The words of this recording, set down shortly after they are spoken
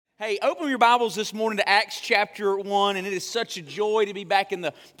Hey, open your Bibles this morning to Acts chapter 1, and it is such a joy to be back in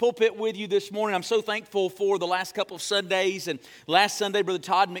the pulpit with you this morning. I'm so thankful for the last couple of Sundays, and last Sunday, Brother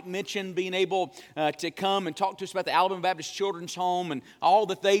Todd McMitchin being able to come and talk to us about the Alabama Baptist Children's Home and all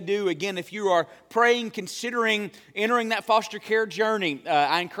that they do. Again, if you are praying, considering entering that foster care journey,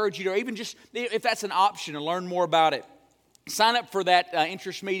 I encourage you to even just, if that's an option, to learn more about it. Sign up for that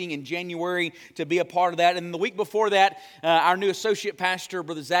interest meeting in January to be a part of that. And the week before that, our new associate pastor,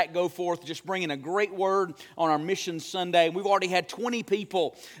 Brother Zach Goforth, just bringing a great word on our Mission Sunday. We've already had 20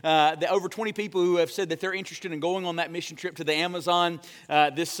 people, over 20 people who have said that they're interested in going on that mission trip to the Amazon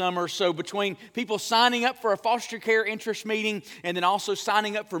this summer. So between people signing up for a foster care interest meeting and then also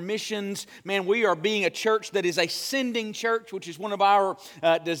signing up for missions, man, we are being a church that is a sending church, which is one of our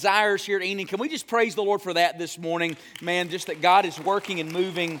desires here at Enid. Can we just praise the Lord for that this morning? Man, just that God is working and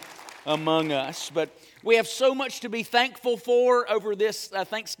moving among us. But we have so much to be thankful for over this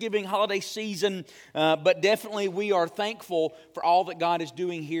Thanksgiving holiday season, but definitely we are thankful for all that God is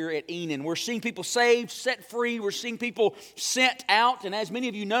doing here at Enon. We're seeing people saved, set free. We're seeing people sent out. And as many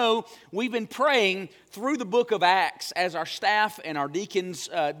of you know, we've been praying through the book of Acts as our staff and our deacons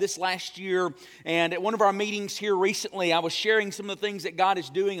this last year. And at one of our meetings here recently, I was sharing some of the things that God is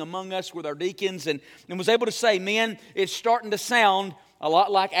doing among us with our deacons and was able to say, man, it's starting to sound a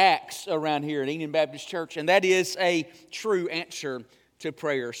lot like Acts around here at Enon Baptist Church, and that is a true answer to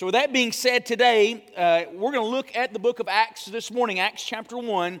prayer. So with that being said, today we're going to look at the book of Acts this morning, Acts chapter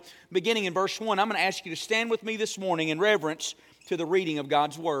 1, beginning in verse 1. I'm going to ask you to stand with me this morning in reverence to the reading of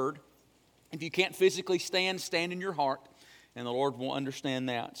God's Word. If you can't physically stand, stand in your heart, and the Lord will understand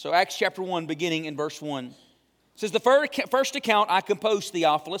that. So Acts chapter 1, beginning in verse 1. It says, "The first account I composed,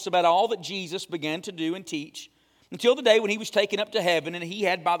 Theophilus, about all that Jesus began to do and teach, until the day when he was taken up to heaven, and he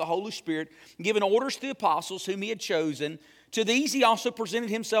had by the Holy Spirit given orders to the apostles whom he had chosen. To these he also presented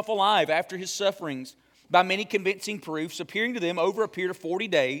himself alive after his sufferings, by many convincing proofs, appearing to them over a period of 40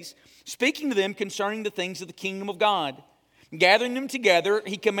 days, speaking to them concerning the things of the kingdom of God. Gathering them together,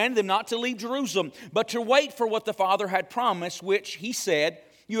 he commanded them not to leave Jerusalem, but to wait for what the Father had promised, which he said,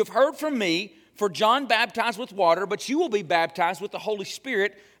 'You have heard from me, for John baptized with water, but you will be baptized with the Holy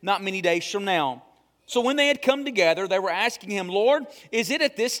Spirit not many days from now.' So when they had come together, they were asking him, 'Lord, is it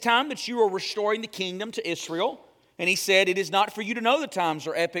at this time that you are restoring the kingdom to Israel?' And he said, 'It is not for you to know the times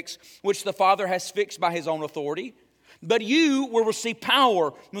or epochs which the Father has fixed by his own authority. But you will receive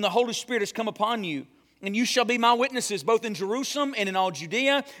power when the Holy Spirit has come upon you. And you shall be my witnesses, both in Jerusalem and in all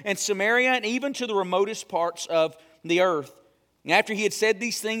Judea and Samaria, and even to the remotest parts of the earth.' And after he had said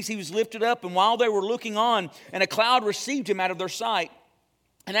these things, he was lifted up, and while they were looking on, and a cloud received him out of their sight.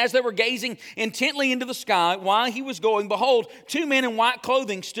 And as they were gazing intently into the sky, while he was going, behold, two men in white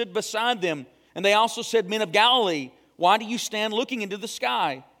clothing stood beside them. And they also said, 'Men of Galilee, why do you stand looking into the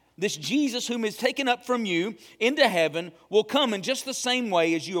sky? This Jesus whom is taken up from you into heaven will come in just the same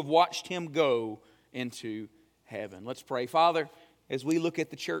way as you have watched him go into heaven.'" Let's pray. Father, as we look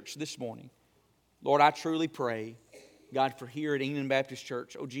at the church this morning, Lord, I truly pray, God, for here at Enon Baptist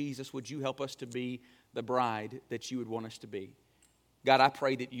Church, oh Jesus, would you help us to be the bride that you would want us to be? God, I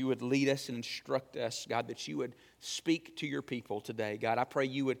pray that you would lead us and instruct us, God, that you would speak to your people today. God, I pray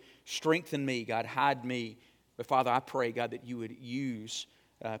you would strengthen me, God, hide me. But Father, I pray, God, that you would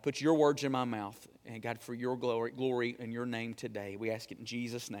put your words in my mouth, and God, for your glory in your name today. We ask it in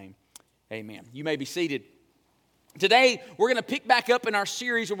Jesus' name. Amen. You may be seated. Today, we're going to pick back up in our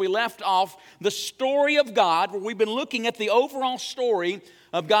series where we left off, the story of God, where we've been looking at the overall story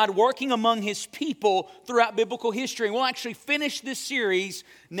of God working among his people throughout biblical history. And we'll actually finish this series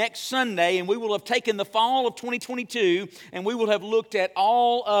next Sunday, and we will have taken the fall of 2022, and we will have looked at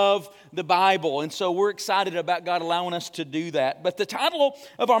all of the Bible. And so we're excited about God allowing us to do that. But the title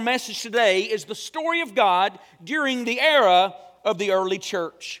of our message today is The Story of God During the Era of the Early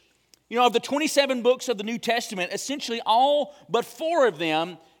Church. You know, of the 27 books of the New Testament, essentially all but 4 of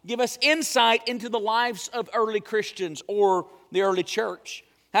them give us insight into the lives of early Christians or the early church.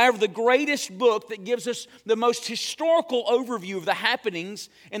 However, the greatest book that gives us the most historical overview of the happenings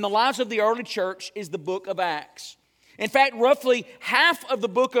in the lives of the early church is the book of Acts. In fact, roughly half of the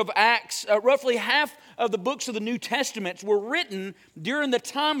book of Acts, roughly half of the books of the New Testament were written during the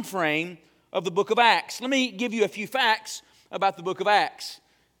time frame of the book of Acts. Let me give you a few facts about the book of Acts.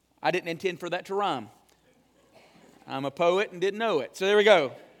 I didn't intend for that to rhyme. I'm a poet and didn't know it. So there we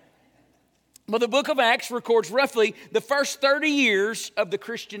go. Well, the book of Acts records roughly the first 30 years of the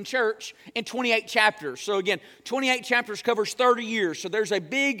Christian church in 28 chapters. So again, 28 chapters covers 30 years. So there's a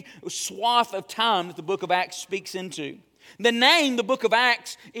big swath of time that the book of Acts speaks into. The name, the book of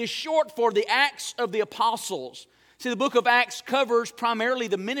Acts, is short for the Acts of the Apostles. See, the book of Acts covers primarily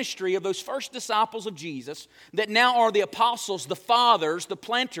the ministry of those first disciples of Jesus that now are the apostles, the fathers, the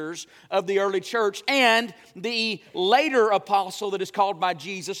planters of the early church, and the later apostle that is called by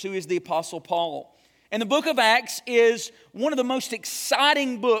Jesus, who is the Apostle Paul. And the book of Acts is one of the most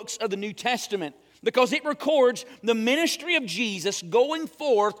exciting books of the New Testament because it records the ministry of Jesus going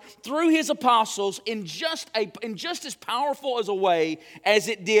forth through his apostles in just as powerful as a way as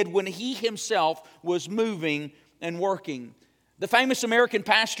it did when he himself was moving and working. The famous American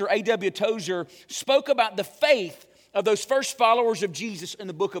pastor A.W. Tozer spoke about the faith of those first followers of Jesus in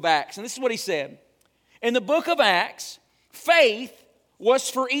the book of Acts. And this is what he said. In the book of Acts, faith was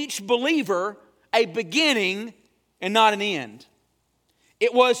for each believer a beginning and not an end.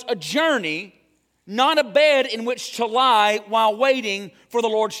 It was a journey, not a bed in which to lie while waiting for the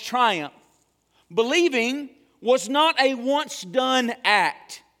Lord's triumph. Believing was not a once done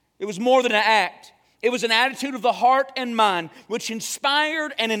act. It was more than an act. It was an attitude of the heart and mind which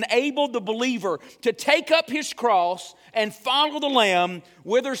inspired and enabled the believer to take up his cross and follow the Lamb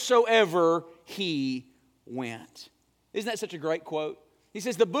whithersoever he went. Isn't that such a great quote? He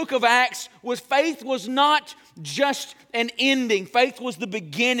says the book of Acts faith was not just an ending. Faith was the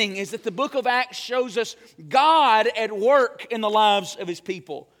beginning. Is that the book of Acts shows us God at work in the lives of his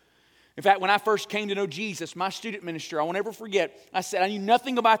people. In fact, when I first came to know Jesus, my student minister, I won't ever forget, I said, I knew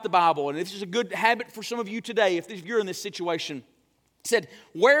nothing about the Bible. And this is a good habit for some of you today, if you're in this situation. He said,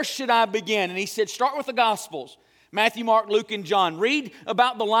 where should I begin? And he said, start with the Gospels. Matthew, Mark, Luke, and John. Read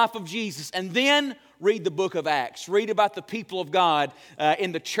about the life of Jesus, and then read the book of Acts. Read about the people of God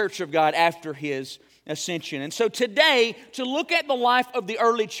in the church of God after his ascension. And so today, to look at the life of the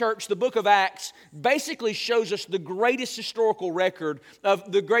early church, the book of Acts basically shows us the greatest historical record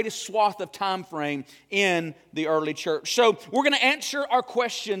of the greatest swath of time frame in the early church. So we're going to answer our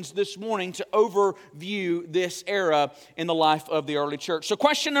questions this morning to overview this era in the life of the early church. So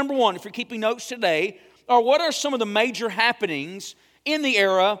question number one, if you're keeping notes today, are what are some of the major happenings in the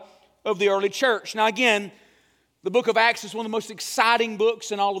era of the early church? Now again, the book of Acts is one of the most exciting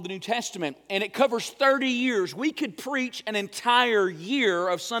books in all of the New Testament, and it covers 30 years. We could preach an entire year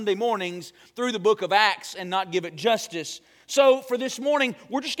of Sunday mornings through the book of Acts and not give it justice. So for this morning,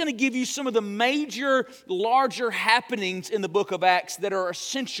 we're just going to give you some of the major, larger happenings in the book of Acts that are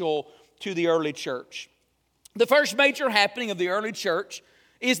essential to the early church. The first major happening of the early church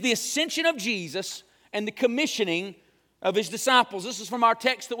is the ascension of Jesus and the commissioning of his disciples. This is from our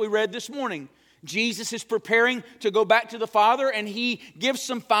text that we read this morning. Jesus is preparing to go back to the Father, and he gives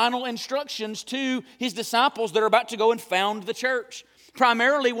some final instructions to his disciples that are about to go and found the church.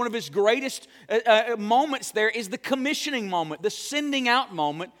 Primarily, one of his greatest moments there is the commissioning moment, the sending out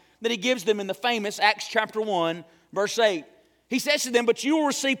moment that he gives them in the famous Acts chapter 1, verse 8. He says to them, "But you will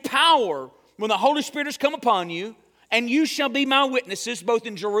receive power when the Holy Spirit has come upon you, and you shall be my witnesses both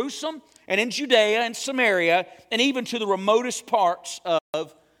in Jerusalem and in Judea and Samaria, and even to the remotest parts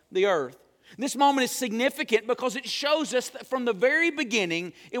of the earth." This moment is significant because it shows us that from the very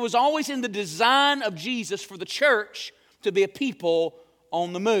beginning, it was always in the design of Jesus for the church to be a people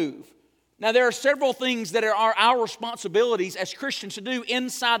on the move. Now, there are several things that are our responsibilities as Christians to do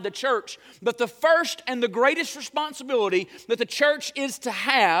inside the church, but the first and the greatest responsibility that the church is to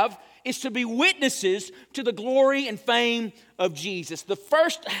have is to be witnesses to the glory and fame of Jesus. The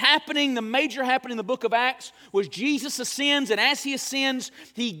first happening, the major happening in the book of Acts was Jesus ascends, and as he ascends,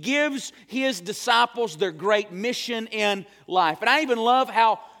 he gives his disciples their great mission in life. And I even love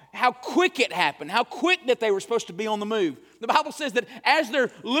how quick it happened, how quick that they were supposed to be on the move. The Bible says that as they're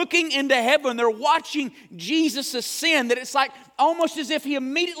looking into heaven, they're watching Jesus ascend, that it's like almost as if he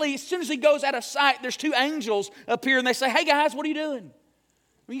immediately, as soon as he goes out of sight, there's two angels up here and they say, "Hey guys, what are you doing?"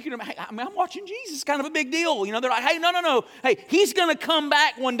 I'm watching Jesus. It's kind of a big deal. You know, they're like, "Hey, no. Hey, he's going to come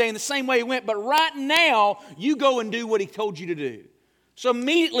back one day in the same way he went, but right now, you go and do what he told you to do." So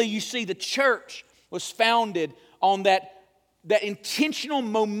immediately you see the church was founded on that intentional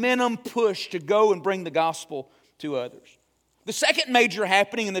momentum push to go and bring the gospel to others. The second major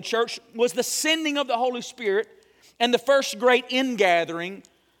happening in the church was the sending of the Holy Spirit and the first great ingathering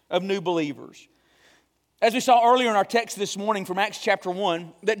of new believers. As we saw earlier in our text this morning from Acts chapter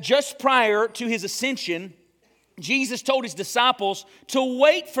 1, that just prior to his ascension, Jesus told his disciples to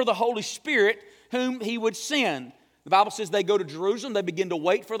wait for the Holy Spirit whom he would send. The Bible says they go to Jerusalem, they begin to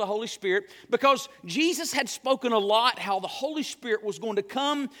wait for the Holy Spirit because Jesus had spoken a lot how the Holy Spirit was going to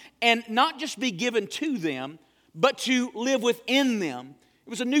come and not just be given to them, but to live within them. It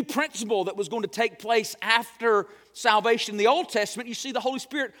was a new principle that was going to take place after salvation. In the Old Testament, you see the Holy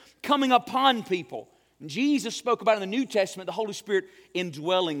Spirit coming upon people. Jesus spoke about in the New Testament the Holy Spirit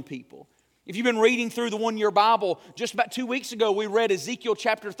indwelling people. If you've been reading through the one-year Bible, just about 2 weeks ago we read Ezekiel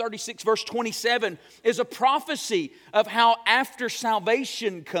chapter 36 verse 27 is a prophecy of how after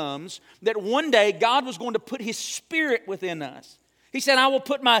salvation comes, that one day God was going to put His Spirit within us. He said, I will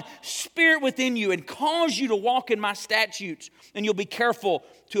put my Spirit within you and cause you to walk in my statutes, and you'll be careful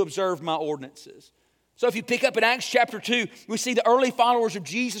to observe my ordinances. So if you pick up in Acts chapter 2, we see the early followers of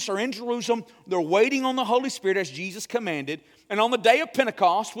Jesus are in Jerusalem. They're waiting on the Holy Spirit as Jesus commanded. And on the day of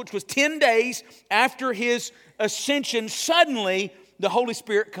Pentecost, which was 10 days after His ascension, suddenly the Holy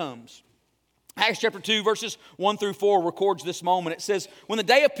Spirit comes. Acts chapter 2 verses 1 through 4 records this moment. It says, when the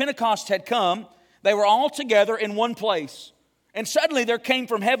day of Pentecost had come, they were all together in one place. And suddenly there came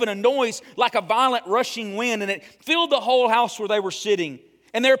from heaven a noise like a violent rushing wind, and it filled the whole house where they were sitting.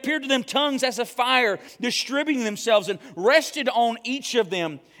 And there appeared to them tongues as of fire, distributing themselves, and rested on each of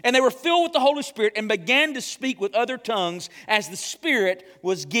them. And they were filled with the Holy Spirit and began to speak with other tongues as the Spirit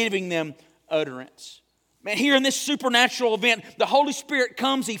was giving them utterance. Man, here in this supernatural event, the Holy Spirit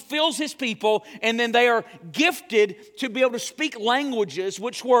comes, He fills His people, and then they are gifted to be able to speak languages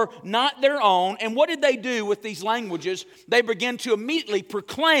which were not their own. And what did they do with these languages? They began to immediately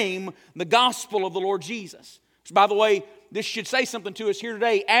proclaim the gospel of the Lord Jesus. So, by the way, this should say something to us here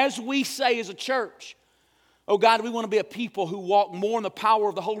today. As we say as a church, oh God, we want to be a people who walk more in the power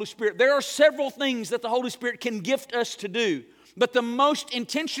of the Holy Spirit. There are several things that the Holy Spirit can gift us to do. But the most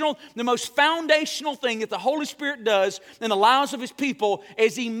intentional, the most foundational thing that the Holy Spirit does in the lives of His people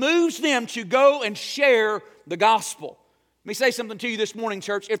is He moves them to go and share the gospel. Let me say something to you this morning,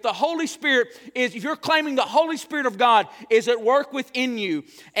 church. If the Holy Spirit if you're claiming the Holy Spirit of God is at work within you,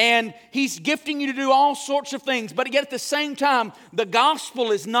 and He's gifting you to do all sorts of things, but yet at the same time, the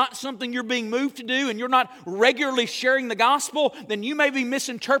gospel is not something you're being moved to do, and you're not regularly sharing the gospel, then you may be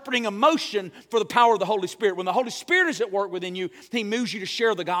misinterpreting emotion for the power of the Holy Spirit. When the Holy Spirit is at work within you, He moves you to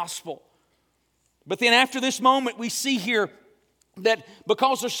share the gospel. But then after this moment, we see here that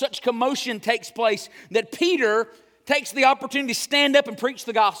because there's such commotion takes place, that Peter takes the opportunity to stand up and preach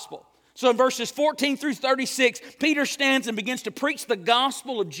the gospel. So in verses 14 through 36, Peter stands and begins to preach the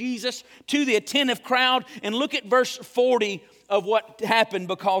gospel of Jesus to the attentive crowd. And look at verse 40 of what happened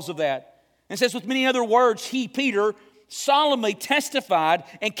because of that. And it says, with many other words, he, Peter, solemnly testified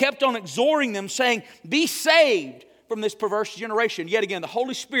and kept on exhorting them, saying, be saved from this perverse generation. Yet again, the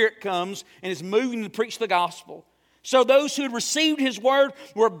Holy Spirit comes and is moving to preach the gospel. So those who had received His word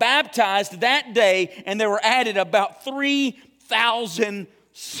were baptized that day, and there were added about 3,000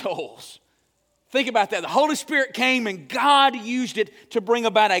 souls. Think about that. The Holy Spirit came and God used it to bring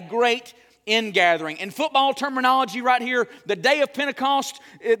about a great ingathering. In football terminology right here, the day of Pentecost,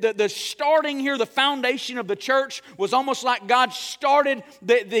 the starting here, the foundation of the church was almost like God started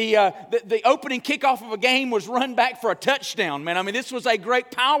the opening kickoff of a game was run back for a touchdown, man. I mean, this was a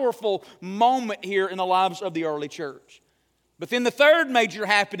great, powerful moment here in the lives of the early church. But then the third major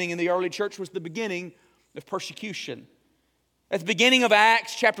happening in the early church was the beginning of persecution. At the beginning of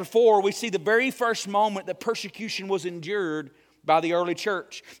Acts chapter 4, we see the very first moment that persecution was endured by the early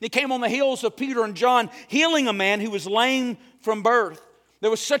church. It came on the heels of Peter and John healing a man who was lame from birth.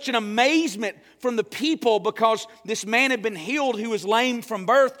 There was such an amazement from the people because this man had been healed who was lame from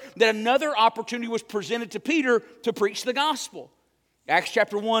birth that another opportunity was presented to Peter to preach the gospel. Acts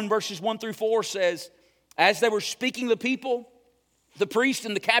chapter 1 verses 1 through 4 says, as they were speaking to the people, the priest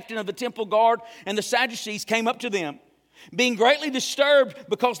and the captain of the temple guard and the Sadducees came up to them, being greatly disturbed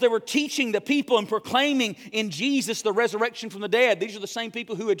because they were teaching the people and proclaiming in Jesus the resurrection from the dead. These are the same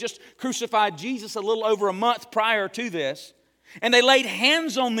people who had just crucified Jesus a little over a month prior to this. And they laid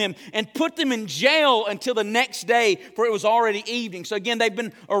hands on them and put them in jail until the next day, for it was already evening. So again, they've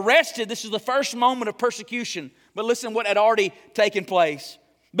been arrested. This is the first moment of persecution. But listen what had already taken place.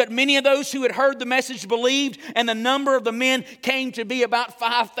 But many of those who had heard the message believed, and the number of the men came to be about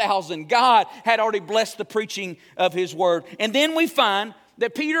 5,000. God had already blessed the preaching of His word. And then we find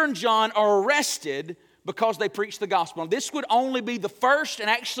that Peter and John are arrested because they preached the gospel. Now, this would only be the first and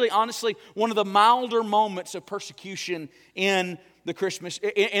actually, honestly, one of the milder moments of persecution in the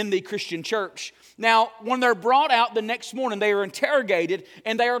Christian church. Now, when they're brought out the next morning, they are interrogated,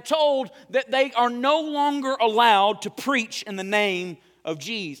 and they are told that they are no longer allowed to preach in the name of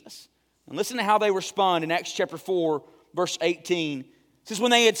Jesus. And listen to how they respond in Acts chapter 4, verse 18. It says, when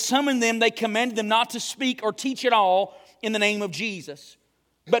they had summoned them, they commanded them not to speak or teach at all in the name of Jesus.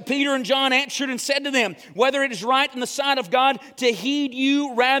 But Peter and John answered and said to them, whether it is right in the sight of God to heed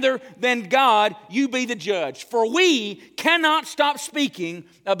you rather than God, you be the judge. For we cannot stop speaking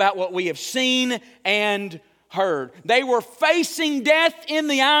about what we have seen and heard. They were facing death in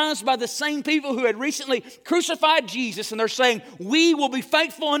the eyes by the same people who had recently crucified Jesus, and they're saying, we will be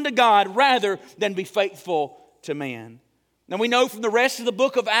faithful unto God rather than be faithful to man. Now we know from the rest of the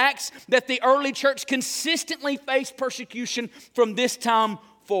book of Acts that the early church consistently faced persecution from this time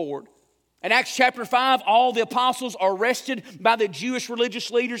forward. In Acts chapter 5, all the apostles are arrested by the Jewish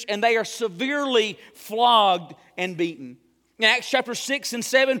religious leaders, and they are severely flogged and beaten. In Acts chapter 6 and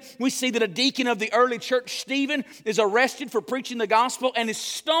 7, we see that a deacon of the early church, Stephen, is arrested for preaching the gospel and is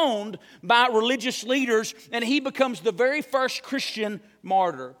stoned by religious leaders, and he becomes the very first Christian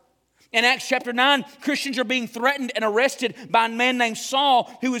martyr. In Acts chapter 9, Christians are being threatened and arrested by a man named Saul,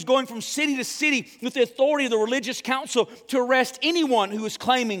 who is going from city to city with the authority of the religious council to arrest anyone who is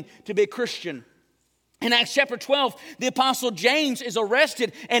claiming to be a Christian. In Acts chapter 12, the apostle James is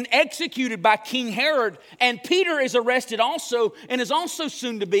arrested and executed by King Herod. And Peter is arrested also and is also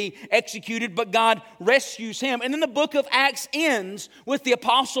soon to be executed, but God rescues him. And then the book of Acts ends with the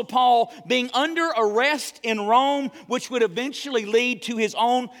apostle Paul being under arrest in Rome, which would eventually lead to his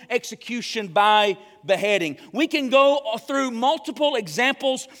own execution by beheading. We can go through multiple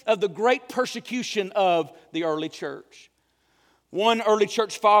examples of the great persecution of the early church. One early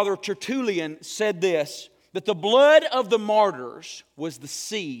church father, Tertullian, said this, that the blood of the martyrs was the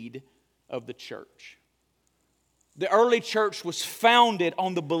seed of the church. The early church was founded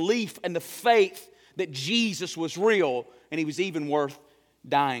on the belief and the faith that Jesus was real and he was even worth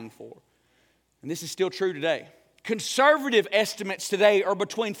dying for. And this is still true today. Conservative estimates today are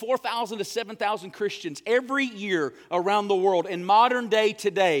between 4,000 to 7,000 Christians every year around the world in modern day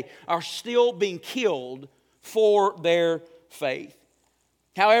today are still being killed for their faith.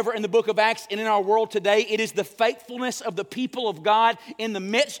 However, in the book of Acts and in our world today, it is the faithfulness of the people of God in the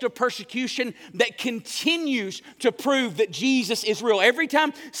midst of persecution that continues to prove that Jesus is real. Every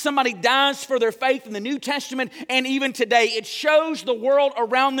time somebody dies for their faith in the New Testament and even today, it shows the world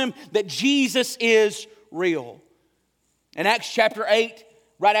around them that Jesus is real. In Acts chapter 8,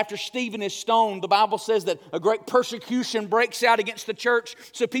 right after Stephen is stoned, the Bible says that a great persecution breaks out against the church,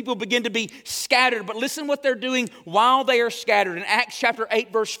 so people begin to be scattered. But listen what they're doing while they are scattered. In Acts chapter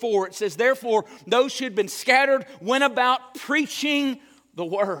 8, verse 4, it says, therefore, those who had been scattered went about preaching the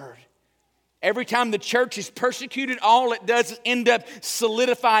word. Every time the church is persecuted, all it does is end up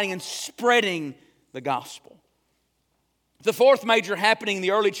solidifying and spreading the gospel. The fourth major happening in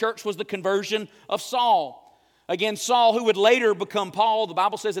the early church was the conversion of Saul. Again, Saul, who would later become Paul, the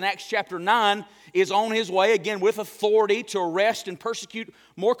Bible says in Acts chapter 9, is on his way, again, with authority to arrest and persecute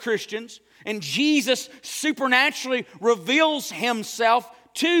more Christians. And Jesus supernaturally reveals himself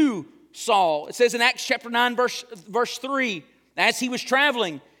to Saul. It says in Acts chapter 9, verse 3, as he was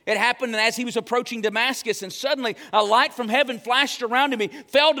traveling, it happened as he was approaching Damascus, and suddenly a light from heaven flashed around him. He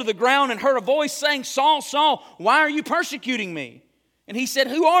fell to the ground and heard a voice saying, Saul, Saul, why are you persecuting me? And he said,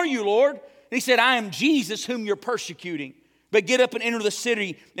 who are you, Lord? And he said, I am Jesus whom you're persecuting. But get up and enter the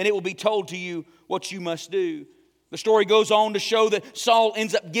city, and it will be told to you what you must do. The story goes on to show that Saul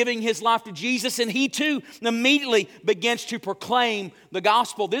ends up giving his life to Jesus, and he too immediately begins to proclaim the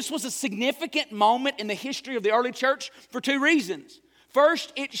gospel. This was a significant moment in the history of the early church for two reasons.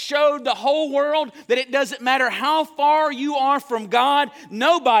 First, it showed the whole world that it doesn't matter how far you are from God,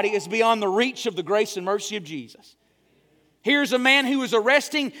 nobody is beyond the reach of the grace and mercy of Jesus. Here's a man who was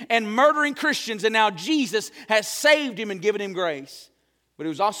arresting and murdering Christians, and now Jesus has saved him and given him grace. But it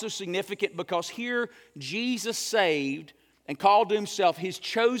was also significant because here Jesus saved and called to himself his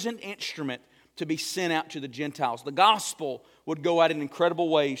chosen instrument to be sent out to the Gentiles. The gospel would go out in incredible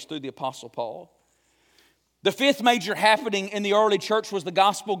ways through the Apostle Paul. The fifth major happening in the early church was the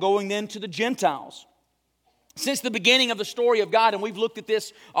gospel going then to the Gentiles. Since the beginning of the story of God, and we've looked at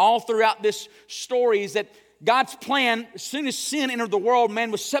this all throughout this story, is that God's plan, as soon as sin entered the world, man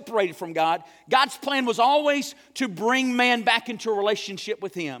was separated from God. God's plan was always to bring man back into a relationship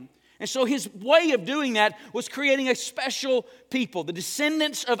with him. And so his way of doing that was creating a special people, the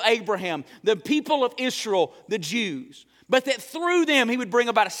descendants of Abraham, the people of Israel, the Jews. But that through them he would bring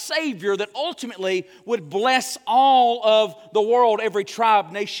about a Savior that ultimately would bless all of the world, every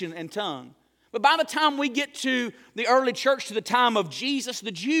tribe, nation, and tongue. But by the time we get to the early church, to the time of Jesus,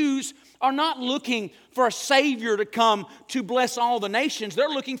 the Jews are not looking for a Savior to come to bless all the nations. They're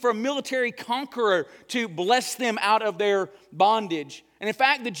looking for a military conqueror to bless them out of their bondage. And in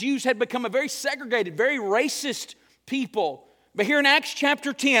fact, the Jews had become a very segregated, very racist people. But here in Acts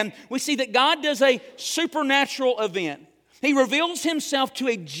chapter 10, we see that God does a supernatural event. He reveals himself to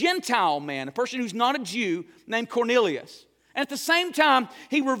a Gentile man, a person who's not a Jew, named Cornelius. And at the same time,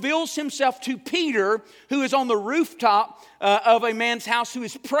 he reveals himself to Peter, who is on the rooftop of a man's house who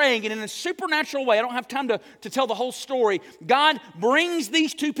is praying. And in a supernatural way, I don't have time to tell the whole story, God brings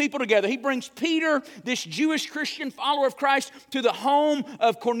these two people together. He brings Peter, this Jewish Christian follower of Christ, to the home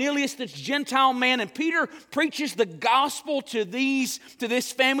of Cornelius, this Gentile man. And Peter preaches the gospel to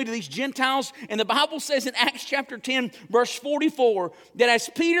this family, to these Gentiles. And the Bible says in Acts chapter 10, verse 44, that as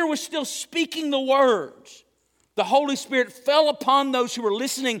Peter was still speaking the words, the Holy Spirit fell upon those who were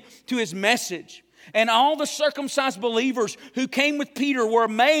listening to his message. And all the circumcised believers who came with Peter were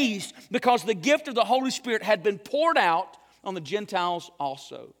amazed because the gift of the Holy Spirit had been poured out on the Gentiles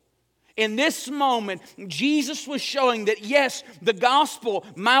also. In this moment, Jesus was showing that yes, the gospel,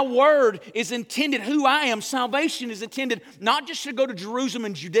 my word is intended, who I am, salvation is intended not just to go to Jerusalem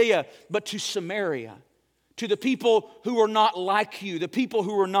and Judea, but to Samaria, to the people who are not like you, the people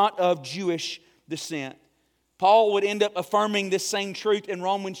who are not of Jewish descent. Paul would end up affirming this same truth in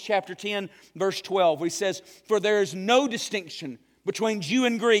Romans chapter 10, verse 12, where he says, "For there is no distinction between Jew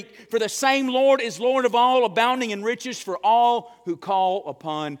and Greek, for the same Lord is Lord of all, abounding in riches for all who call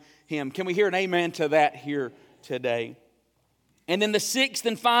upon him." Can we hear an amen to that here today? And then the sixth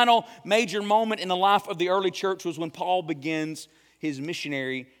and final major moment in the life of the early church was when Paul begins his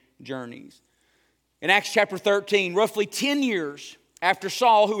missionary journeys. In Acts chapter 13, roughly 10 years after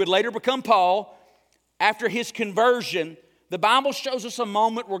Saul, who would later become Paul, after his conversion, the Bible shows us a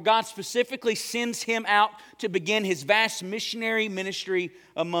moment where God specifically sends him out to begin his vast missionary ministry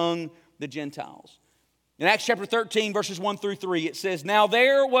among the Gentiles. In Acts chapter 13, verses 1 through 3, it says, "Now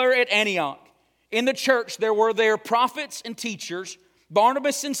there were at Antioch, in the church there were prophets and teachers,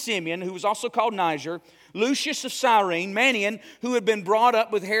 Barnabas and Simeon, who was also called Niger, Lucius of Cyrene, Manaen, who had been brought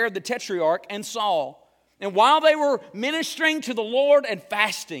up with Herod the Tetrarch, and Saul. And while they were ministering to the Lord and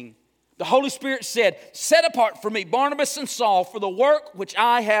fasting, the Holy Spirit said, 'Set apart for me Barnabas and Saul for the work which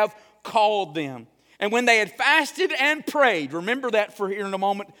I have called them.' And when they had fasted and prayed," remember that for here in a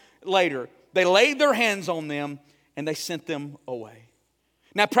moment later, "they laid their hands on them and they sent them away."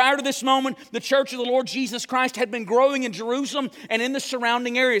 Now, prior to this moment, the church of the Lord Jesus Christ had been growing in Jerusalem and in the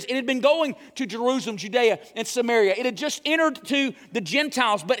surrounding areas. It had been going to Jerusalem, Judea, and Samaria. It had just entered to the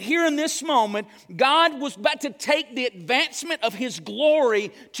Gentiles. But here in this moment, God was about to take the advancement of His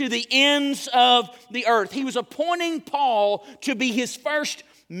glory to the ends of the earth. He was appointing Paul to be His first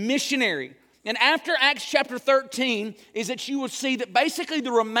missionary. And after Acts chapter 13 is that you will see that basically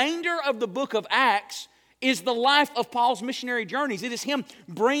the remainder of the book of Acts is the life of Paul's missionary journeys. It is him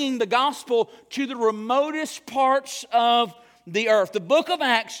bringing the gospel to the remotest parts of the earth. The book of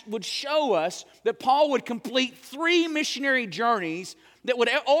Acts would show us that Paul would complete 3 missionary journeys that would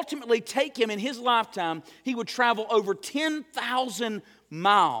ultimately take him in his lifetime. He would travel over 10,000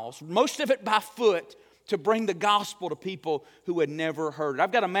 miles, most of it by foot, to bring the gospel to people who had never heard it.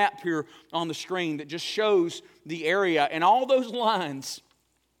 I've got a map here on the screen that just shows the area, and all those lines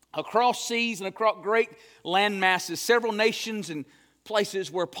across seas and across great land masses, several nations and places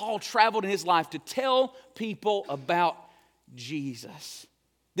where Paul traveled in his life to tell people about Jesus.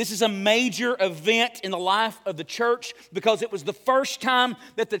 This is a major event in the life of the church because it was the first time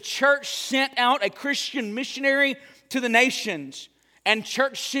that the church sent out a Christian missionary to the nations. And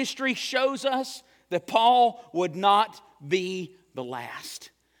church history shows us that Paul would not be the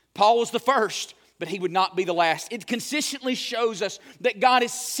last. Paul was the first, but he would not be the last. It consistently shows us that God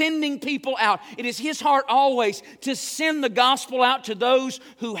is sending people out. It is His heart always to send the gospel out to those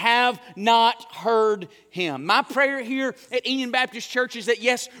who have not heard Him. My prayer here at Union Baptist Church is that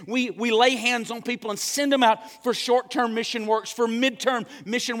yes, we lay hands on people and send them out for short-term mission works, for midterm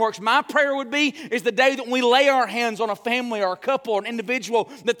mission works. My prayer would be is the day that we lay our hands on a family or a couple or an individual,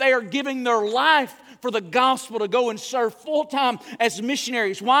 that they are giving their life for the gospel to go and serve full-time as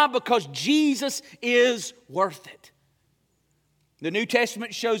missionaries. Why? Because Jesus is worth it. The New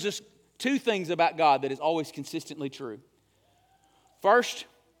Testament shows us 2 things about God that is always consistently true. First,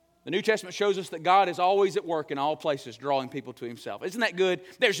 the New Testament shows us that God is always at work in all places, drawing people to Himself. Isn't that good?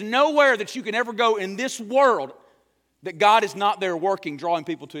 There's nowhere that you can ever go in this world that God is not there working, drawing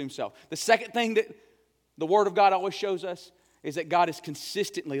people to Himself. The second thing that the Word of God always shows us is that God is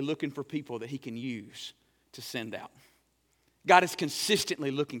consistently looking for people that He can use to send out. God is consistently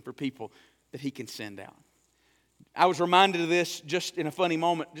looking for people that He can send out. I was reminded of this just in a funny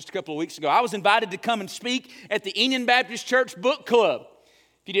moment just a couple of weeks ago. I was invited to come and speak at the Union Baptist Church Book Club.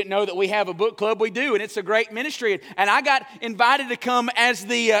 If you didn't know that we have a book club, we do, and it's a great ministry. And I got invited to come as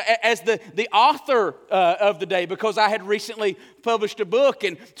the author of the day because I had recently published a book.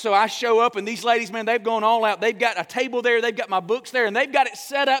 And so I show up, and these ladies, man, they've gone all out. They've got a table there, they've got my books there, and they've got it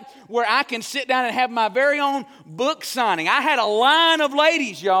set up where I can sit down and have my very own book signing. I had a line of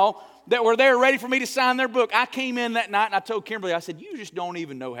ladies, y'all, that were there ready for me to sign their book. I came in that night, and I told Kimberly, I said, you just don't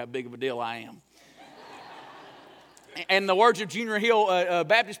even know how big of a deal I am. And the words of Junior Hill,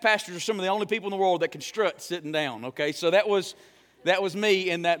 Baptist pastors are some of the only people in the world that can strut sitting down, okay? So that was me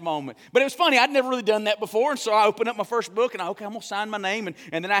in that moment. But it was funny, I'd never really done that before, and so I opened up my first book, and I'm going to sign my name,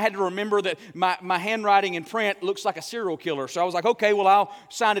 and then I had to remember that my handwriting in print looks like a serial killer, so I was like, okay, well, I'll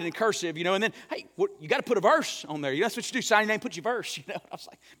sign it in cursive, and then, hey, you got to put a verse on there. That's what you do, sign your name, put your verse, I was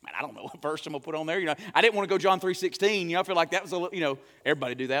like, man, I don't know what verse I'm going to put on there, I didn't want to go John 3:16, I feel like that was a little,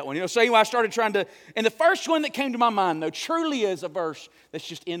 everybody do that one, so anyway, I started trying to, and the first one that came to my mind, though, truly is a verse that's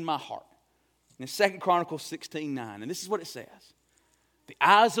just in my heart, and it's 2 Chronicles 16:9, and this is what it says. The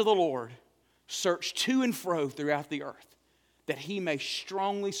eyes of the Lord search to and fro throughout the earth, that he may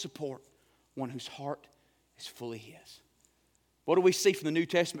strongly support one whose heart is fully his. What do we see from the New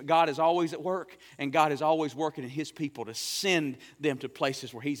Testament? God is always at work, and God is always working in his people to send them to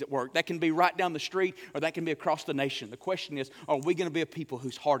places where he's at work. That can be right down the street, or that can be across the nation. The question is, are we going to be a people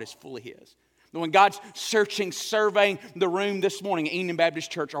whose heart is fully his? When God's surveying the room this morning at Enon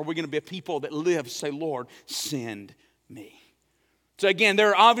Baptist Church, are we going to be a people that live, say, Lord, send me? So again, there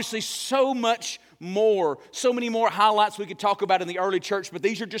are obviously so many more highlights we could talk about in the early church, but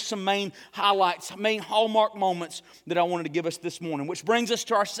these are just some main highlights, main hallmark moments that I wanted to give us this morning, which brings us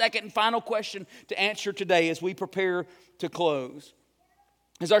to our second and final question to answer today as we prepare to close.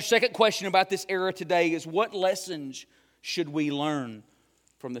 As our second question about this era today is, what lessons should we learn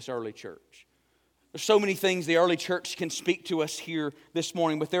from this early church? There's so many things the early church can speak to us here this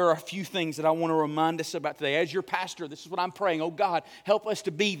morning, but there are a few things that I want to remind us about today. As your pastor, this is what I'm praying. Oh God, help us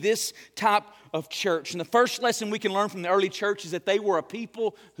to be this type of church. And the first lesson we can learn from the early church is that they were a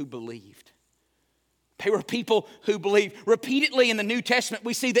people who believed. They were people who believed. Repeatedly in the New Testament,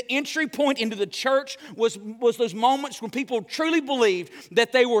 we see the entry point into the church was those moments when people truly believed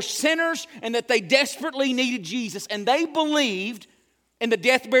that they were sinners and that they desperately needed Jesus. And they believed in the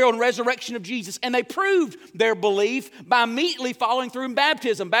death, burial, and resurrection of Jesus. And they proved their belief by immediately following through in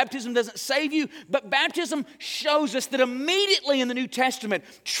baptism. Baptism doesn't save you, but baptism shows us that immediately in the New Testament,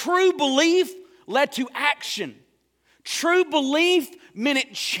 true belief led to action. True belief meant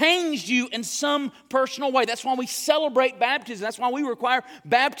it changed you in some personal way. That's why we celebrate baptism. That's why we require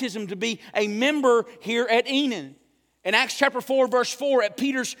baptism to be a member here at Enon. In Acts chapter 4, verse 4, at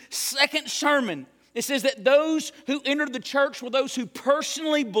Peter's second sermon, it says that those who entered the church were those who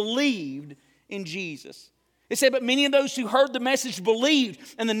personally believed in Jesus. It said, but many of those who heard the message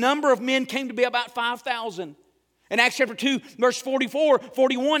believed, and the number of men came to be about 5,000. In Acts chapter 2, verse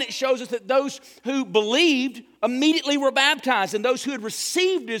 41, it shows us that those who believed immediately were baptized, and those who had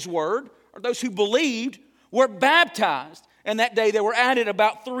received his word, or those who believed, were baptized. And that day there were added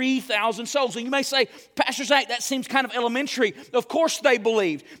about 3,000 souls. And you may say, Pastor Zach, that seems kind of elementary. Of course they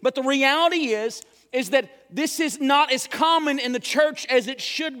believed. But the reality is that this is not as common in the church as it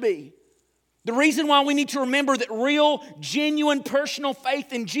should be. The reason why we need to remember that real, genuine, personal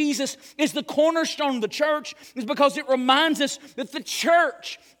faith in Jesus is the cornerstone of the church is because it reminds us that the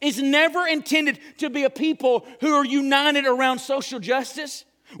church is never intended to be a people who are united around social justice.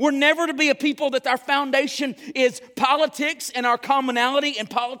 We're never to be a people that our foundation is politics and our commonality in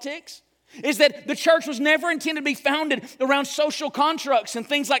politics. Is that the church was never intended to be founded around social constructs and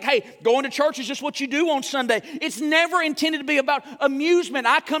things like, hey, going to church is just what you do on Sunday. It's never intended to be about amusement.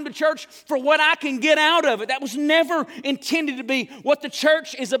 I come to church for what I can get out of it. That was never intended to be what the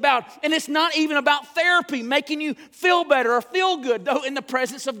church is about. And it's not even about therapy, making you feel better or feel good. Though in the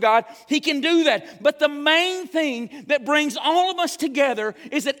presence of God, He can do that. But the main thing that brings all of us together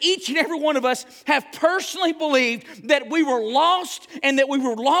is that each and every one of us have personally believed that we were lost and that we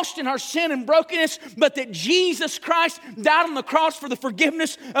were lost in our sin and brokenness, but that Jesus Christ died on the cross for the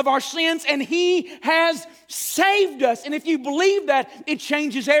forgiveness of our sins, and He has saved us. And if you believe that, it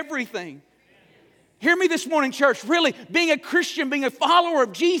changes everything. Hear me this morning, church. Really, being a Christian, being a follower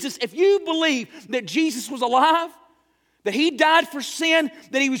of Jesus, if you believe that Jesus was alive, that He died for sin,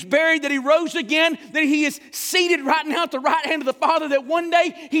 that He was buried, that He rose again, that He is seated right now at the right hand of the Father, that one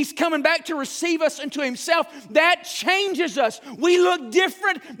day He's coming back to receive us into Himself, that changes us. We look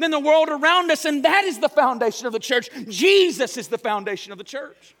different than the world around us, and that is the foundation of the church. Jesus is the foundation of the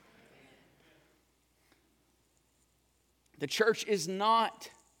church. The church is not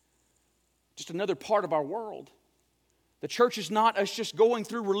just another part of our world. The church is not us just going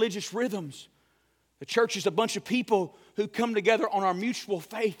through religious rhythms. The church is a bunch of people who come together on our mutual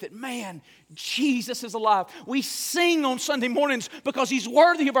faith that, man, Jesus is alive. We sing on Sunday mornings because He's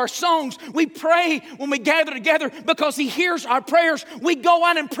worthy of our songs. We pray when we gather together because He hears our prayers. We go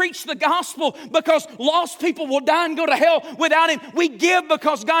out and preach the gospel because lost people will die and go to hell without Him. We give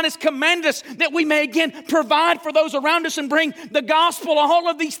because God has commanded us that we may again provide for those around us and bring the gospel. All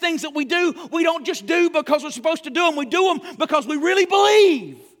of these things that we do, we don't just do because we're supposed to do them. We do them because we really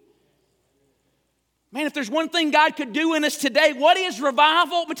believe. Man, if there's one thing God could do in us today, what is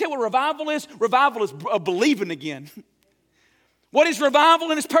revival? Let me tell you what revival is. Revival is believing again. What is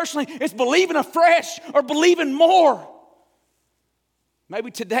revival in us personally? It's believing afresh or believing more. Maybe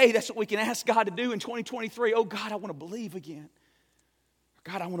today that's what we can ask God to do in 2023. Oh God, I want to believe again.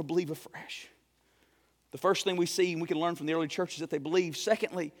 God, I want to believe afresh. The first thing we see and we can learn from the early church is that they believed.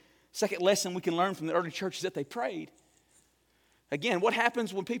 Second lesson we can learn from the early church is that they prayed. Again, what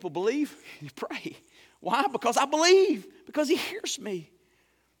happens when people believe? You pray. Why? Because I believe. Because He hears me.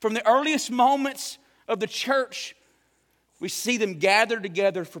 From the earliest moments of the church, we see them gathered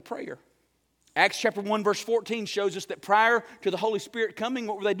together for prayer. Acts chapter 1 verse 14 shows us that prior to the Holy Spirit coming,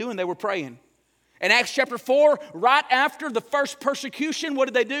 what were they doing? They were praying. In Acts chapter 4, right after the first persecution, what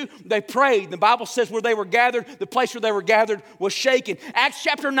did they do? They prayed. The Bible says where they were gathered, the place where they were gathered was shaken. Acts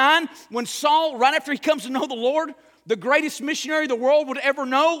chapter 9, when Saul, right after he comes to know the Lord, the greatest missionary the world would ever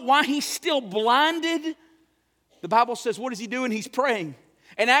know, why he's still blinded, the Bible says, what is he doing? He's praying.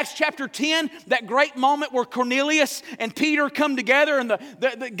 In Acts chapter 10, that great moment where Cornelius and Peter come together and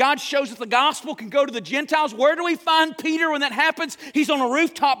God shows that the gospel can go to the Gentiles. Where do we find Peter when that happens? He's on a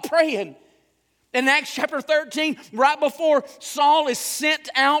rooftop praying. In Acts chapter 13, right before Saul is sent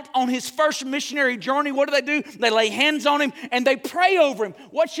out on his first missionary journey, what do? They lay hands on him and they pray over him.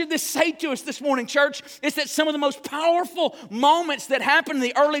 What should this say to us this morning, church? It's that some of the most powerful moments that happened in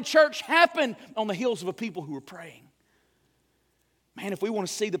the early church happened on the heels of a people who were praying. Man, if we want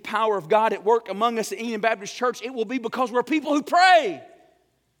to see the power of God at work among us at Eden Baptist Church, it will be because we're people who pray.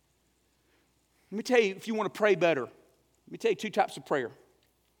 Let me tell you, if you want to pray better, let me tell you two types of prayer.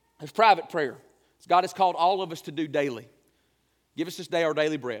 There's private prayer. God has called all of us to do daily. Give us this day our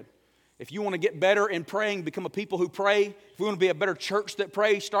daily bread. If you want to get better in praying, become a people who pray. If we want to be a better church that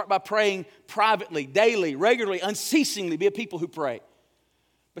prays, start by praying privately, daily, regularly, unceasingly. Be a people who pray.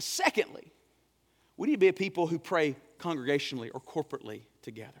 But secondly, we need to be a people who pray congregationally or corporately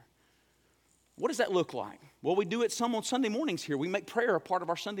together. What does that look like? Well, we do it some on Sunday mornings here. We make prayer a part of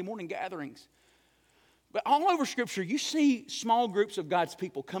our Sunday morning gatherings. But all over Scripture, you see small groups of God's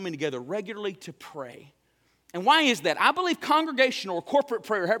people coming together regularly to pray. And why is that? I believe congregational or corporate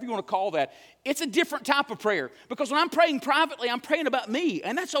prayer, however you want to call that, it's a different type of prayer. Because when I'm praying privately, I'm praying about me.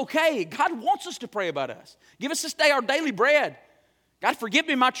 And that's okay. God wants us to pray about us. Give us this day our daily bread. God, forgive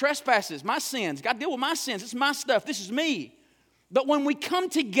me my trespasses, my sins. God, deal with my sins. It's my stuff. This is me. But when we come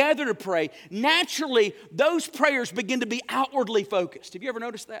together to pray, naturally, those prayers begin to be outwardly focused. Have you ever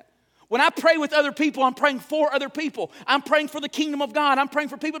noticed that? When I pray with other people, I'm praying for other people. I'm praying for the kingdom of God. I'm praying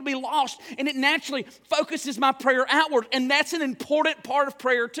for people to be lost. And it naturally focuses my prayer outward. And that's an important part of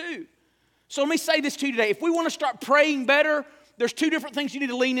prayer too. So let me say this to you today. If we want to start praying better, there's two different things you need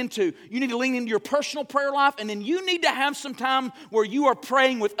to lean into. You need to lean into your personal prayer life. And then you need to have some time where you are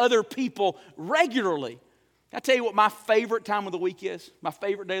praying with other people regularly. Can I tell you what my favorite time of the week is? My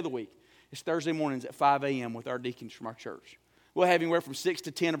favorite day of the week is Thursday mornings at 5 a.m. with our deacons from our church. We'll have anywhere from 6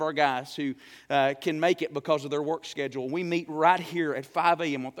 to 10 of our guys who can make it because of their work schedule. We meet right here at 5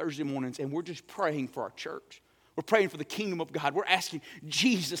 a.m. on Thursday mornings, and we're just praying for our church. We're praying for the kingdom of God. We're asking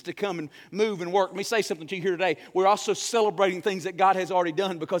Jesus to come and move and work. Let me say something to you here today. We're also celebrating things that God has already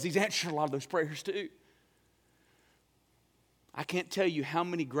done because He's answered a lot of those prayers too. I can't tell you how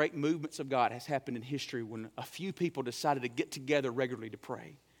many great movements of God has happened in history when a few people decided to get together regularly to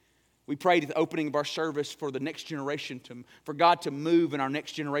pray. We prayed at the opening of our service for the next generation, for God to move in our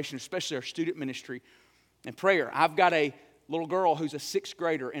next generation, especially our student ministry and prayer. I've got a little girl who's a 6th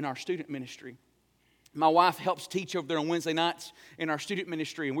grader in our student ministry. My wife helps teach over there on Wednesday nights in our student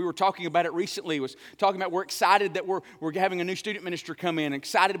ministry, and we were talking about it recently. We're excited that we're having a new student minister come in,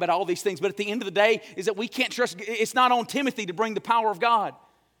 excited about all these things. But at the end of the day is that we can't trust, it's not on Timothy to bring the power of God.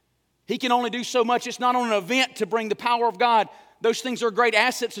 He can only do so much. It's not on an event to bring the power of God. Those things are great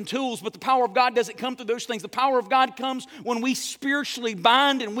assets and tools, but the power of God doesn't come through those things. The power of God comes when we spiritually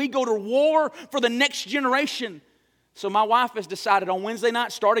bind and we go to war for the next generation. So my wife has decided on Wednesday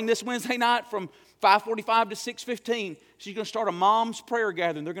night, starting this Wednesday night from 5:45 to 6:15, she's going to start a mom's prayer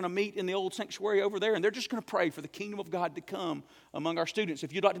gathering. They're going to meet in the old sanctuary over there, and they're just going to pray for the kingdom of God to come among our students.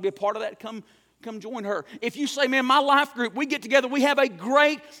 If you'd like to be a part of that, come come join her. If you say, man, my life group, we get together, we have a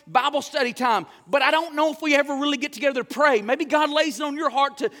great Bible study time, but I don't know if we ever really get together to pray. Maybe God lays it on your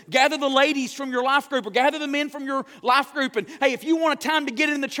heart to gather the ladies from your life group or gather the men from your life group. And hey, if you want a time to get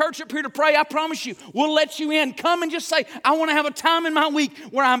in the church up here to pray, I promise you, we'll let you in. Come and just say, I want to have a time in my week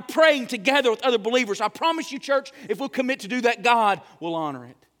where I'm praying together with other believers. I promise you, church, if we'll commit to do that, God will honor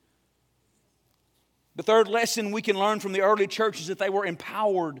it. The third lesson we can learn from the early church is that they were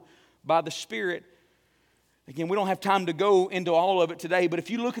empowered by the Spirit. Again, we don't have time to go into all of it today, but if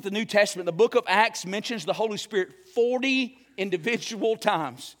you look at the New Testament, the book of Acts mentions the Holy Spirit 40 individual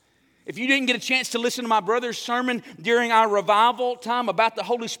times. If you didn't get a chance to listen to my brother's sermon during our revival time about the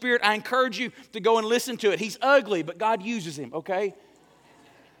Holy Spirit, I encourage you to go and listen to it. He's ugly, but God uses him, okay?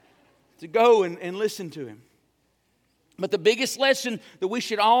 To go and listen to him. But the biggest lesson that we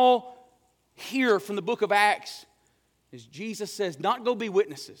should all hear from the book of Acts is Jesus says, not go be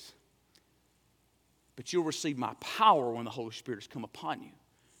witnesses, but you'll receive my power when the Holy Spirit has come upon you.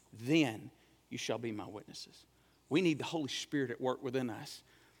 Then you shall be my witnesses. We need the Holy Spirit at work within us.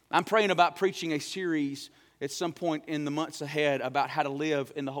 I'm praying about preaching a series at some point in the months ahead about how to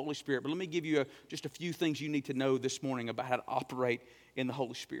live in the Holy Spirit. But let me give you just a few things you need to know this morning about how to operate in the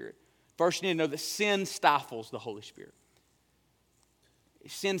Holy Spirit. First, you need to know that sin stifles the Holy Spirit.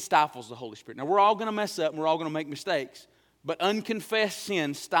 Sin stifles the Holy Spirit. Now, we're all going to mess up and we're all going to make mistakes. But unconfessed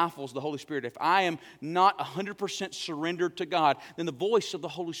sin stifles the Holy Spirit. If I am not 100% surrendered to God, then the voice of the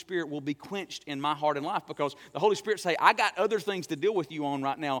Holy Spirit will be quenched in my heart and life, because the Holy Spirit say, I got other things to deal with you on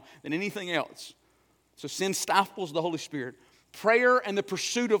right now than anything else. So sin stifles the Holy Spirit. Prayer and the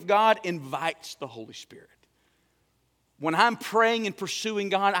pursuit of God invites the Holy Spirit. When I'm praying and pursuing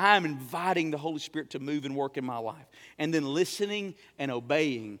God, I am inviting the Holy Spirit to move and work in my life. And then listening and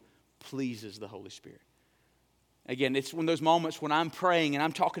obeying pleases the Holy Spirit. Again, it's one of those moments when I'm praying and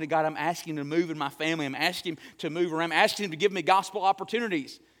I'm talking to God, I'm asking Him to move in my family, I'm asking Him to move around, I'm asking Him to give me gospel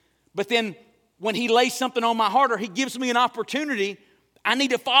opportunities. But then when He lays something on my heart or He gives me an opportunity, I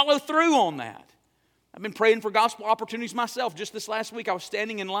need to follow through on that. I've been praying for gospel opportunities myself. Just this last week, I was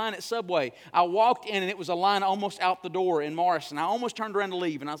standing in line at Subway. I walked in and it was a line almost out the door in Morrison. I almost turned around to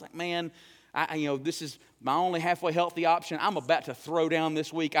leave and I was like, man, this is my only halfway healthy option. I'm about to throw down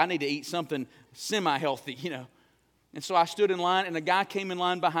this week. I need to eat something semi-healthy, And so I stood in line, and a guy came in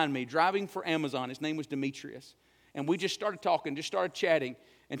line behind me, driving for Amazon. His name was Demetrius. And we just started talking, just started chatting.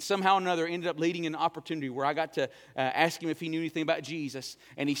 And somehow or another ended up leading an opportunity where I got to ask him if he knew anything about Jesus.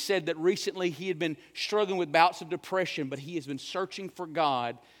 And he said that recently he had been struggling with bouts of depression, but he has been searching for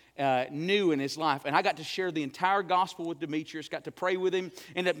God new in his life. And I got to share the entire gospel with Demetrius, got to pray with him,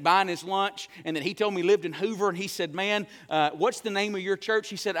 ended up buying his lunch. And then he told me he lived in Hoover, and he said, man, what's the name of your church?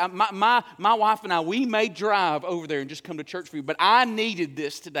 He said, my wife and I, we may drive over there and just come to church for you, but I needed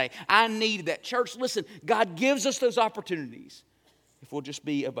this today. I needed that. Church, listen, God gives us those opportunities if we'll just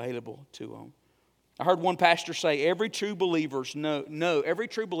be available to them. I heard one pastor say, every true believer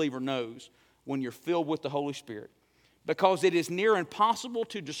knows when you're filled with the Holy Spirit, because it is near impossible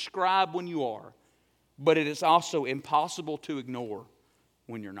to describe when you are, but it is also impossible to ignore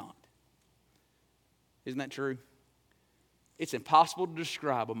when you're not. Isn't that true? It's impossible to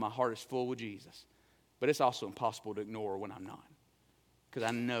describe when my heart is full with Jesus, but it's also impossible to ignore when I'm not, because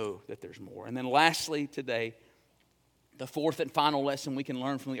I know that there's more. And then lastly today, the fourth and final lesson we can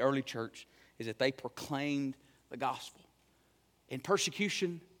learn from the early church is that they proclaimed the gospel. In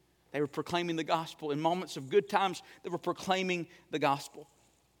persecution, they were proclaiming the gospel. In moments of good times, they were proclaiming the gospel.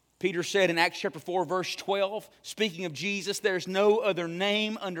 Peter said in Acts chapter 4, verse 12, speaking of Jesus, there's no other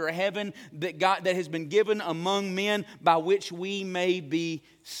name under heaven that has been given among men by which we may be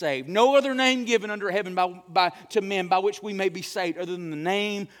saved. No other name given under heaven to men by which we may be saved other than the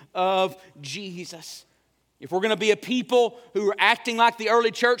name of Jesus. If we're going to be a people who are acting like the early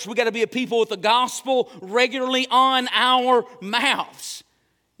church, we've got to be a people with the gospel regularly on our mouths.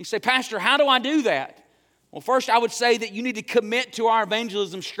 You say, Pastor, how do I do that? Well, first I would say that you need to commit to our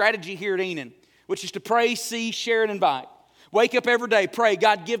evangelism strategy here at Enon, which is to pray, see, share, and invite. Wake up every day, pray,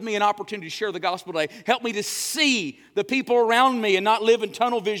 God, give me an opportunity to share the gospel today. Help me to see the people around me and not live in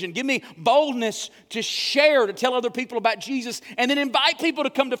tunnel vision. Give me boldness to share, to tell other people about Jesus, and then invite people to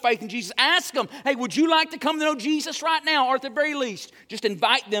come to faith in Jesus. Ask them, hey, would you like to come to know Jesus right now? Or at the very least, just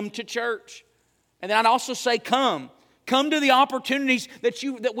invite them to church. And then I'd also say, come. Come to the opportunities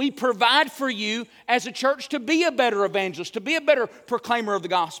that we provide for you as a church to be a better evangelist, to be a better proclaimer of the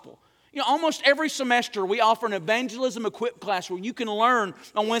gospel. Almost every semester we offer an evangelism equip class where you can learn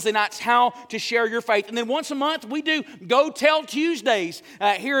on Wednesday nights how to share your faith. And then once a month we do Go Tell Tuesdays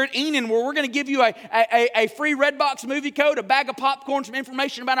here at Enon, where we're going to give you a free Redbox movie code, a bag of popcorn, some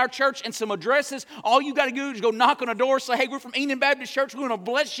information about our church, and some addresses. All you got to do is go knock on a door, say, hey, we're from Enon Baptist Church. We're going to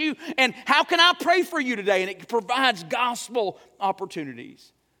bless you. And how can I pray for you today? And it provides gospel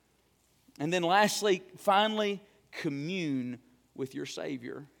opportunities. And then lastly, finally, commune with your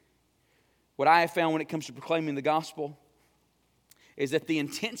Savior. What I have found when it comes to proclaiming the gospel is that the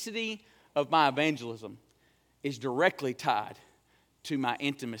intensity of my evangelism is directly tied to my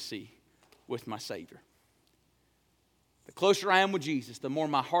intimacy with my Savior. The closer I am with Jesus, the more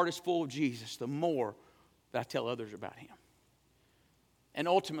my heart is full of Jesus, the more that I tell others about Him. And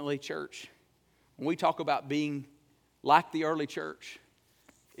ultimately, church, when we talk about being like the early church,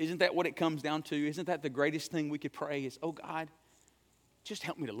 isn't that what it comes down to? Isn't that the greatest thing we could pray is, oh God, just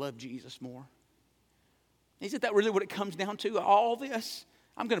help me to love Jesus more? Isn't that really what it comes down to? All this,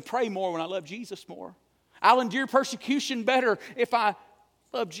 I'm going to pray more when I love Jesus more. I'll endure persecution better if I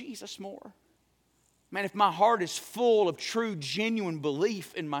love Jesus more. Man, if my heart is full of true, genuine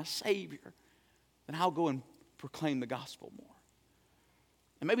belief in my Savior, then I'll go and proclaim the gospel more.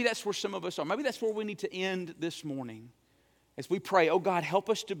 And maybe that's where some of us are. Maybe that's where we need to end this morning as we pray, oh God, help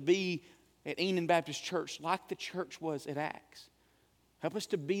us to be at Enon Baptist Church like the church was at Acts. Help us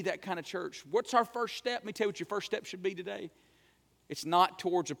to be that kind of church. What's our first step? Let me tell you what your first step should be today. It's not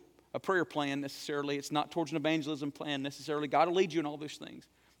towards a prayer plan necessarily. It's not towards an evangelism plan necessarily. God will lead you in all those things.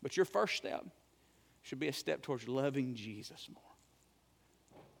 But your first step should be a step towards loving Jesus more.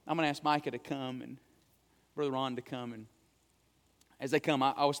 I'm going to ask Micah to come and Brother Ron to come. And as they come,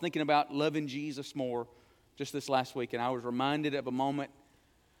 I was thinking about loving Jesus more just this last week. And I was reminded of a moment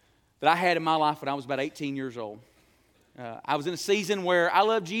that I had in my life when I was about 18 years old. I was in a season where I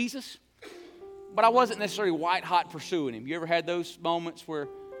loved Jesus, but I wasn't necessarily white hot pursuing Him. You ever had those moments where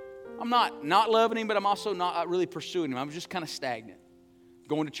I'm not loving Him, but I'm also not really pursuing Him? I was just kind of stagnant.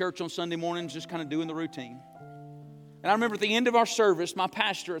 Going to church on Sunday mornings, just kind of doing the routine. And I remember at the end of our service, my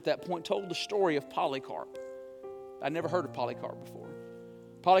pastor at that point told the story of Polycarp. I'd never heard of Polycarp before.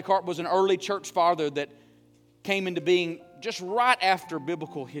 Polycarp was an early church father that came into being just right after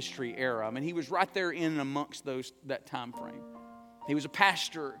biblical history era. I mean, he was right there in amongst that time frame. He was a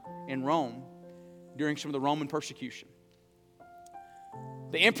pastor in Rome during some of the Roman persecution.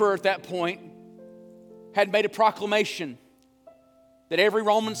 The emperor at that point had made a proclamation that every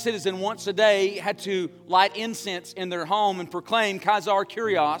Roman citizen once a day had to light incense in their home and proclaim Caesar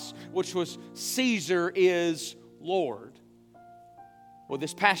Kyrios, which was Caesar is Lord. Well,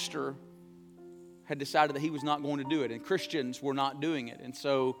 this pastor had decided that he was not going to do it, and Christians were not doing it. And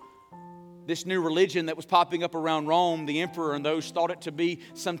so this new religion that was popping up around Rome, the emperor and those thought it to be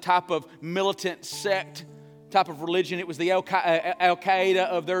some type of militant sect type of religion. It was the Al-Qaeda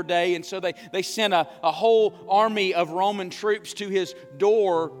of their day. And so they sent a whole army of Roman troops to his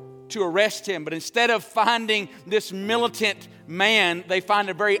door to arrest him. But instead of finding this militant man, they find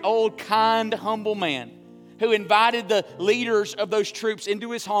a very old, kind, humble man who invited the leaders of those troops into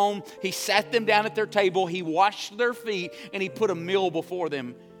his home. He sat them down at their table. He washed their feet, and he put a meal before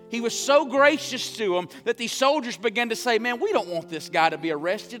them. He was so gracious to them that these soldiers began to say, man, we don't want this guy to be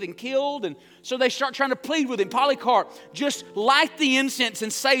arrested and killed. And so they start trying to plead with him. Polycarp, just light the incense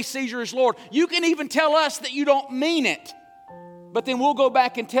and say Caesar is Lord. You can even tell us that you don't mean it, but then we'll go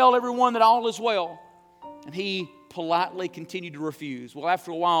back and tell everyone that all is well. And he politely continued to refuse. Well,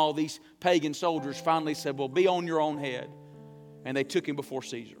 after a while, these pagan soldiers finally said, well, be on your own head. And they took him before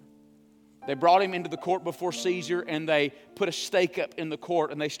Caesar. They brought him into the court before Caesar, and they put a stake up in the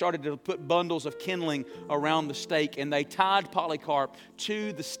court, and they started to put bundles of kindling around the stake, and they tied Polycarp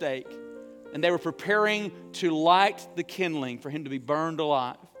to the stake. And they were preparing to light the kindling for him to be burned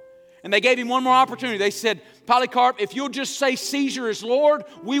alive. And they gave him one more opportunity. They said, Polycarp, if you'll just say Caesar is Lord,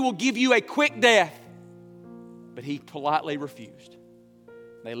 we will give you a quick death. But he politely refused.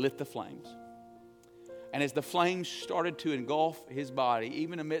 They lit the flames. And as the flames started to engulf his body,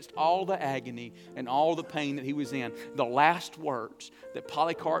 even amidst all the agony and all the pain that he was in, the last words that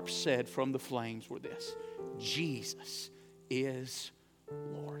Polycarp said from the flames were this: Jesus is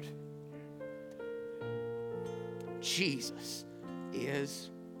Lord. Jesus is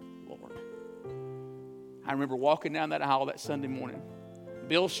Lord. I remember walking down that aisle that Sunday morning.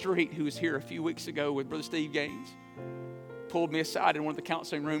 Bill Street, who was here a few weeks ago with Brother Steve Gaines, pulled me aside in one of the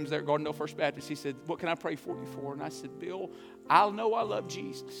counseling rooms there at Gardendale First Baptist. He said, what can I pray for you for? And I said, Bill, I know I love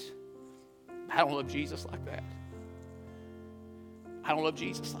Jesus. I don't love Jesus like that. I don't love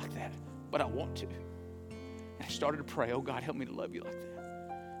Jesus like that, but I want to. And I started to pray, oh God, help me to love you like that.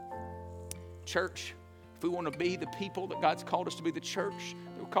 Church, if we want to be the people that God's called us to be, the church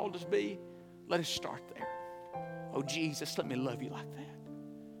that we're called us to be, let us start there. Oh, Jesus, let me love you like that.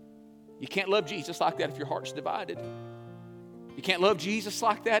 You can't love Jesus like that if your heart's divided. You can't love Jesus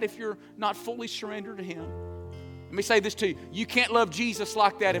like that if you're not fully surrendered to Him. Let me say this to you. You can't love Jesus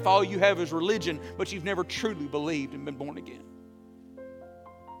like that if all you have is religion, but you've never truly believed and been born again.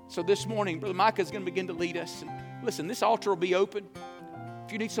 So this morning, Brother Micah is going to begin to lead us. And listen, this altar will be open.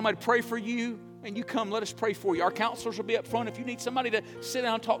 If you need somebody to pray for you, and you come, let us pray for you. Our counselors will be up front. If you need somebody to sit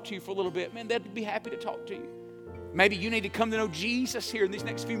down and talk to you for a little bit, man, they'd be happy to talk to you. Maybe you need to come to know Jesus here in these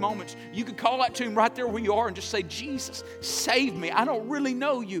next few moments. You can call out to Him right there where you are and just say, Jesus, save me. I don't really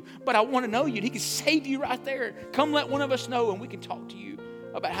know you, but I want to know you. And He can save you right there. Come let one of us know, and we can talk to you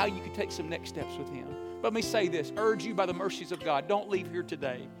about how you can take some next steps with Him. But let me say this, urge you by the mercies of God, don't leave here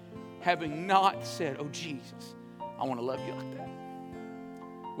today having not said, oh, Jesus, I want to love you like that.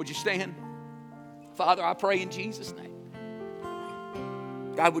 Would you stand? Father, I pray in Jesus' name.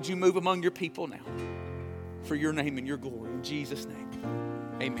 God, would you move among your people now for your name and your glory. In Jesus' name,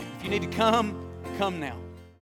 amen. If you need to come, come now.